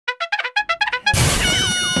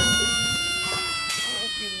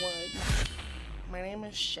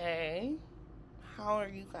is Shay. How are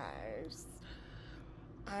you guys?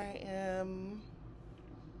 I'm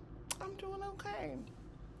doing okay.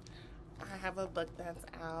 I have a book that's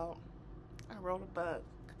out. I wrote a book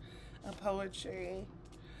of poetry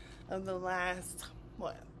of the last,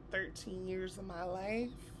 13 years of my life.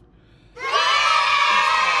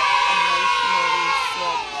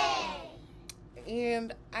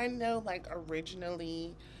 And I know, like,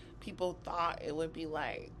 originally people thought it would be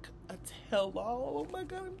like a tell-all. Oh my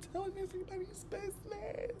God, I'm telling everybody's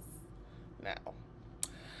business. No.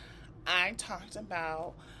 I talked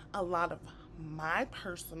about a lot of my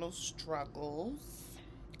personal struggles.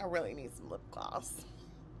 I really need some lip gloss.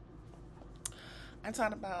 I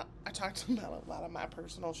talked about a lot of my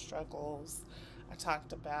personal struggles. I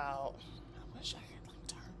talked about, I wish I could like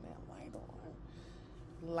turn that light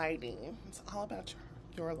on. Lighting. It's all about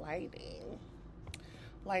your lighting.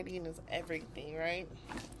 Lighting is everything, right?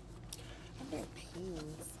 I've been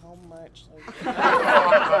peeing so much.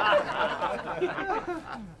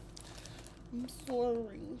 I'm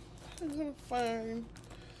sorry. I'm gonna find.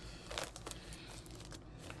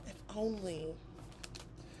 If only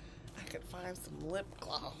I could find some lip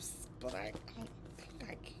gloss, but I don't think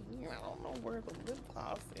I can. I don't know where the lip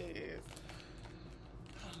gloss is.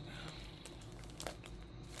 I don't know.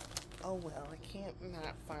 Oh well, I can't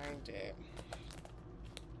not find it.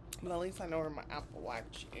 But at least I know where my Apple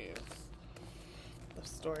Watch is. The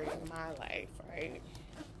story of my life, right?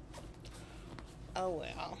 Oh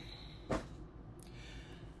well.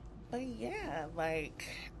 But yeah, like,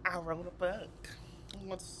 I wrote a book. It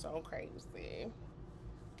was so crazy.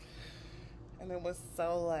 And it was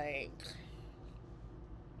so, like,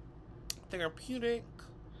 therapeutic.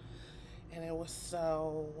 And it was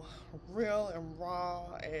so real and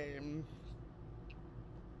raw and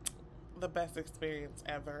the best experience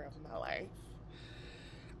ever of my life.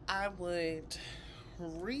 I would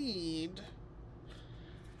read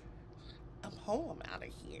a poem out of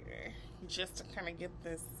here just to kind of get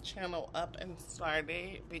this channel up and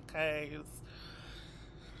started, because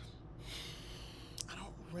I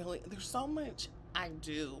don't really, there's so much I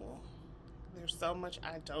do. There's so much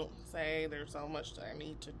I don't say. There's so much that I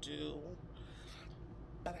need to do,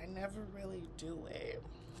 but I never really do it.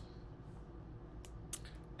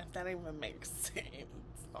 If that even makes sense.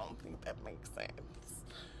 I don't think that makes sense.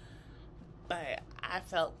 But I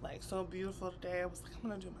felt like so beautiful today. I was like, I'm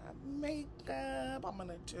gonna do my makeup. I'm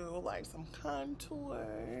gonna do like some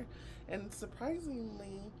contour. And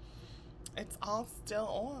surprisingly, it's all still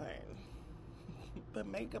on. The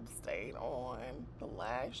makeup stayed on. The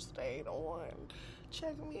lash stayed on.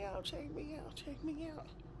 Check me out, check me out, check me out.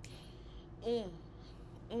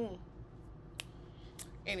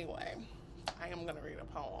 Anyway, I am gonna read a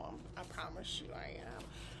poem. I promise you I am.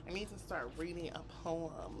 I need to start reading a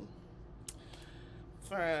poem.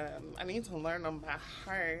 I need to learn them by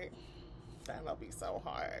heart. That'll be so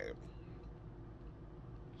hard.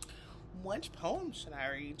 Which poem should I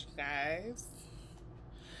read, you guys?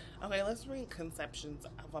 Okay, let's read Conceptions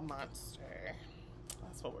of a Monster.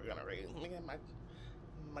 That's what we're gonna read. Let me get my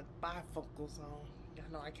bifocals on.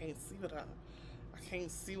 Y'all know I can't see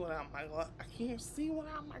without my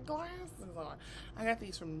glasses on. I got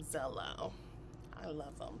these from Zello. I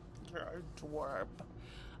love them. They're adorable.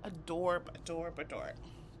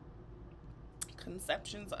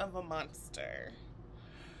 Conceptions of a Monster.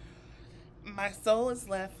 My soul is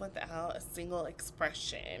left without a single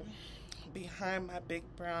expression. Behind my big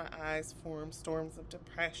brown eyes form storms of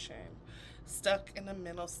depression, stuck in a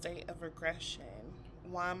mental state of regression.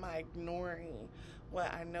 Why am I ignoring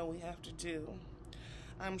what I know we have to do?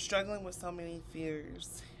 I'm struggling with so many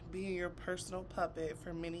fears, being your personal puppet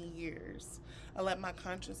for many years. I let my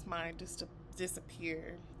conscious mind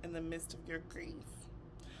disappear in the midst of your grief.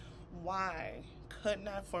 Why couldn't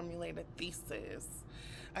I formulate a thesis?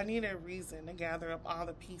 I need a reason to gather up all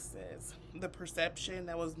the pieces, the perception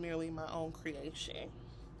that was merely my own creation.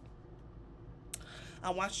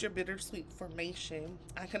 I watched your bittersweet formation.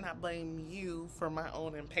 I cannot blame you for my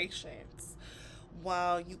own impatience,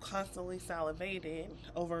 while you constantly salivated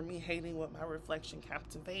over me hating what my reflection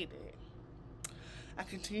captivated. I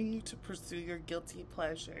continue to pursue your guilty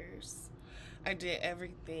pleasures. I did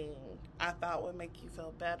everything I thought would make you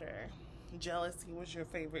feel better. Jealousy was your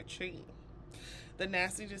favorite treat. The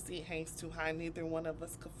nasty deceit hangs too high, neither one of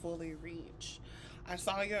us could fully reach. I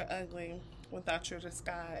saw your ugly without your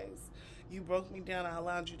disguise. You broke me down. I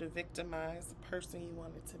allowed you to victimize the person you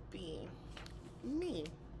wanted to be. Me.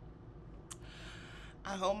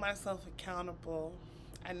 I hold myself accountable.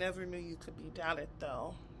 I never knew you could be doubted,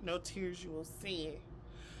 though. No tears you will see.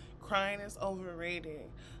 Crying is overrated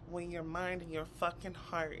when your mind and your fucking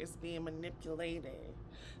heart is being manipulated.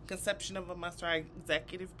 conception of a monster. I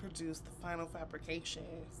executive produced the final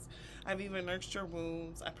fabrications. I've even nursed your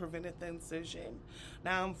wounds. I prevented the incision.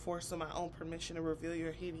 Now I'm forced on my own permission to reveal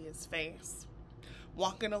your hideous face.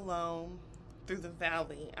 Walking alone through the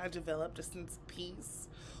valley, I developed a sense of peace.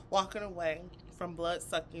 Walking away from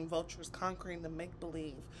blood-sucking vultures, conquering the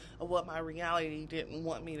make-believe of what my reality didn't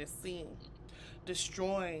want me to see.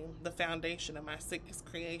 Destroying the foundation of my sickest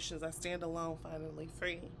creations, I stand alone, finally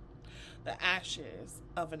free. The ashes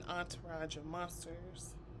of an entourage of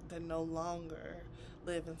monsters that no longer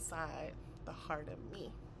live inside the heart of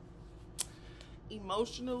me.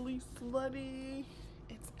 Emotionally Slutty.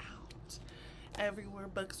 It's out everywhere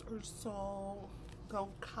books are sold. Go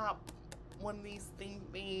cop one of these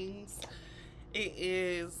things. It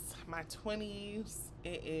is my 20s.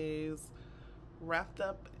 It is wrapped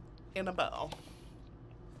up in a bow.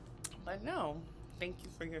 But no, thank you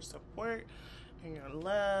for your support and your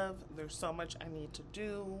love. There's so much I need to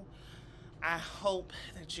do. I hope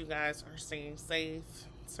that you guys are staying safe,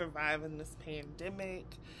 surviving this pandemic.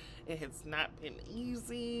 It has not been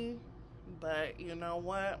easy, but you know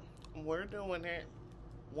what? We're doing it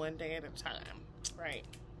one day at a time, right?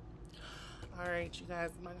 All right, you guys,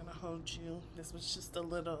 I'm not gonna hold you. This was just a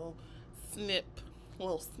little snip,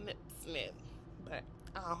 but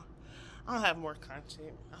I'll have more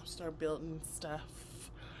content. I'll start building stuff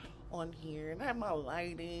on here, and I have my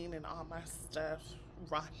lighting and all my stuff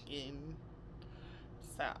rocking.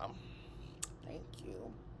 So, thank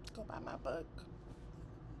you. Go buy my book.